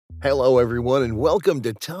Hello everyone and welcome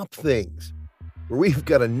to Top Things, where we've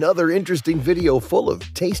got another interesting video full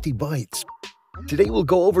of tasty bites. Today we'll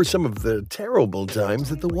go over some of the terrible times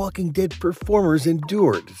that the Walking Dead performers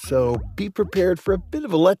endured, so be prepared for a bit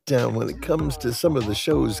of a letdown when it comes to some of the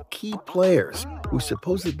show's key players who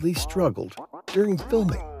supposedly struggled during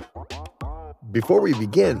filming. Before we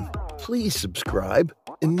begin, please subscribe,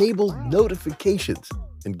 enable notifications,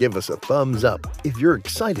 and give us a thumbs up if you're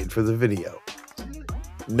excited for the video.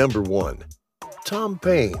 Number 1. Tom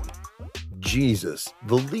Payne. Jesus,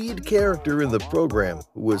 the lead character in the program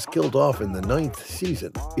who was killed off in the 9th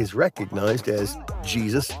season, is recognized as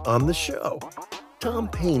Jesus on the show. Tom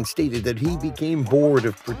Payne stated that he became bored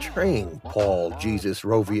of portraying Paul Jesus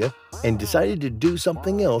Rovia and decided to do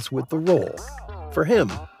something else with the role. For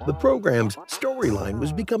him, the program's storyline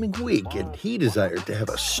was becoming weak and he desired to have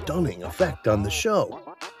a stunning effect on the show,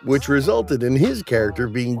 which resulted in his character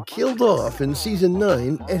being killed off in Season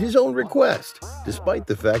 9 at his own request, despite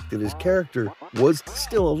the fact that his character was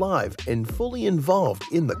still alive and fully involved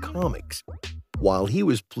in the comics. While he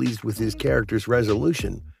was pleased with his character's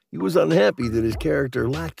resolution, he was unhappy that his character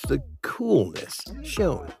lacked the coolness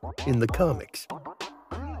shown in the comics.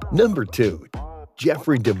 Number 2.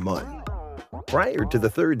 Jeffrey Demunn. Prior to the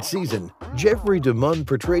 3rd season, Jeffrey Demunn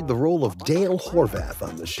portrayed the role of Dale Horvath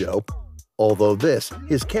on the show. Although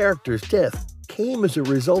his character's death, came as a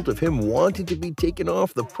result of him wanting to be taken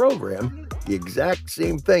off the program, the exact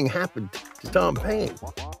same thing happened to Tom Payne.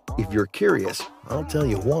 If you're curious, I'll tell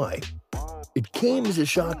you why. It came as a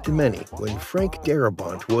shock to many when Frank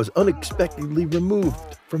Darabont was unexpectedly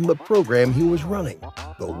removed from the program he was running,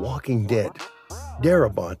 The Walking Dead.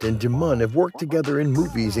 Darabont and Demunn have worked together in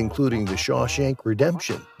movies including The Shawshank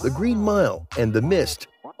Redemption, The Green Mile, and The Mist,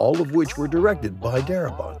 all of which were directed by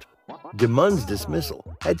Darabont. Demunn's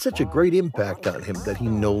dismissal had such a great impact on him that he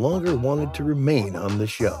no longer wanted to remain on the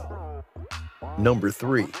show. Number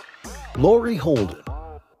 3. Laurie Holden.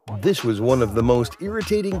 This was one of the most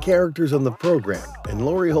irritating characters on the program, and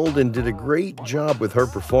Laurie Holden did a great job with her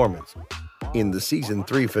performance. In the Season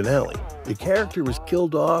 3 finale, the character was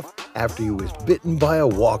killed off after he was bitten by a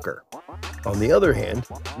walker. On the other hand,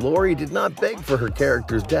 Laurie did not beg for her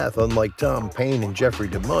character's death unlike Tom Payne and Jeffrey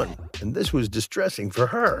Demunn, and this was distressing for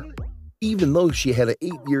her. Even though she had an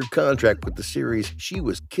 8-year contract with the series, she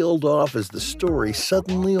was killed off as the story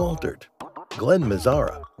suddenly altered. Glenn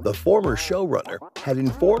Mazzara, the former showrunner, had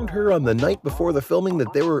informed her on the night before the filming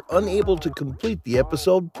that they were unable to complete the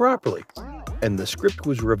episode properly, and the script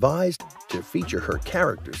was revised to feature her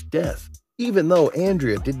character's death. Even though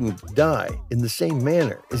Andriew didn't die in the same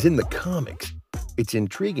manner as in the comics, it's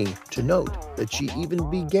intriguing to note that she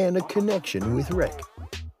even began a connection with Rick.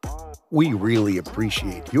 We really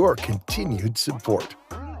appreciate your continued support.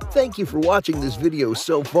 Thank you for watching this video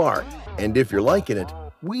so far, and if you're liking it,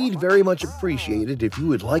 we'd very much appreciate it if you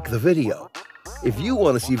would like the video. If you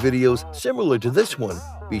want to see videos similar to this one,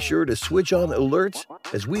 be sure to switch on alerts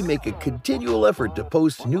as we make a continual effort to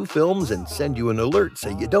post new films and send you an alert so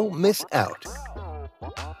you don't miss out.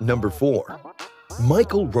 Number 4.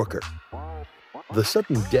 Michael Rooker. The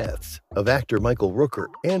sudden deaths of actor Michael Rooker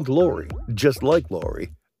and Laurie, just like Laurie,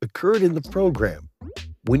 occurred in the program.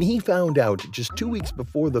 When he found out just 2 weeks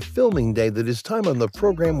before the filming day that his time on the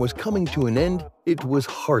program was coming to an end, it was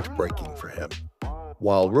heartbreaking for him.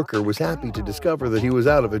 While Rooker was happy to discover that he was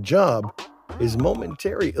out of a job, his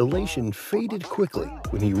momentary elation faded quickly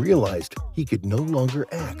when he realized he could no longer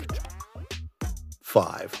act.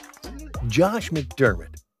 5. Josh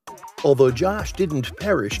McDermitt. Although Josh didn't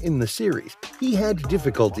perish in the series, he had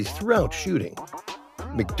difficulties throughout shooting.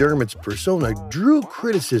 McDermitt's persona drew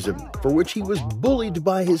criticism for which he was bullied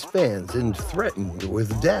by his fans and threatened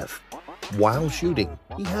with death. While shooting,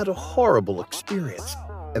 he had a horrible experience,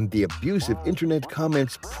 and the abusive internet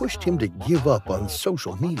comments pushed him to give up on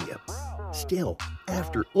social media. Still,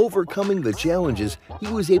 after overcoming the challenges, he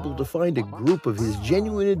was able to find a group of his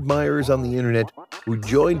genuine admirers on the internet who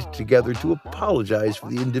joined together to apologize for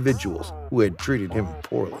the individuals who had treated him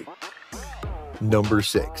poorly. Number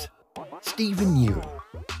 6. Steven Yeun.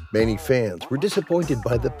 Many fans were disappointed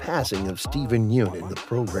by the passing of Steven Yeun in the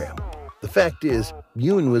program. The fact is,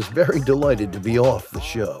 Yeun was very delighted to be off the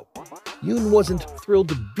show. Yeun wasn't thrilled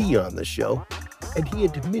to be on the show, and he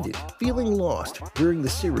admitted feeling lost during the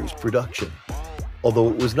series production. Although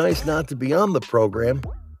it was nice not to be on the program,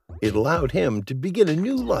 it allowed him to begin a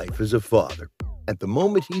new life as a father. At the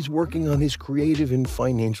moment, he's working on his creative and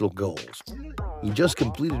financial goals. He just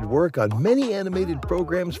completed work on many animated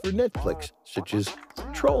programs for Netflix, such as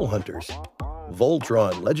Troll Hunters,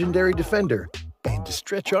 Voltron Legendary Defender, and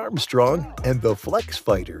Stretch Armstrong and the Flex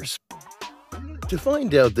Fighters. To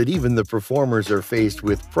find out that even the performers are faced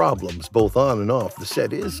with problems both on and off the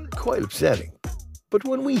set is quite upsetting. But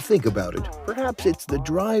when we think about it, perhaps it's the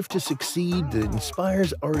drive to succeed that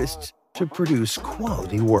inspires artists to produce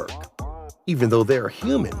quality work. Even though they're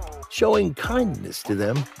human, showing kindness to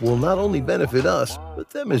them will not only benefit us, but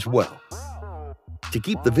them as well. To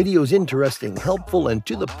keep the videos interesting, helpful, and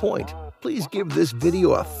to the point, please give this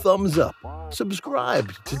video a thumbs up,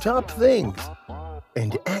 subscribe to Top Things,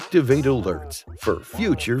 and activate alerts for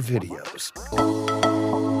future videos.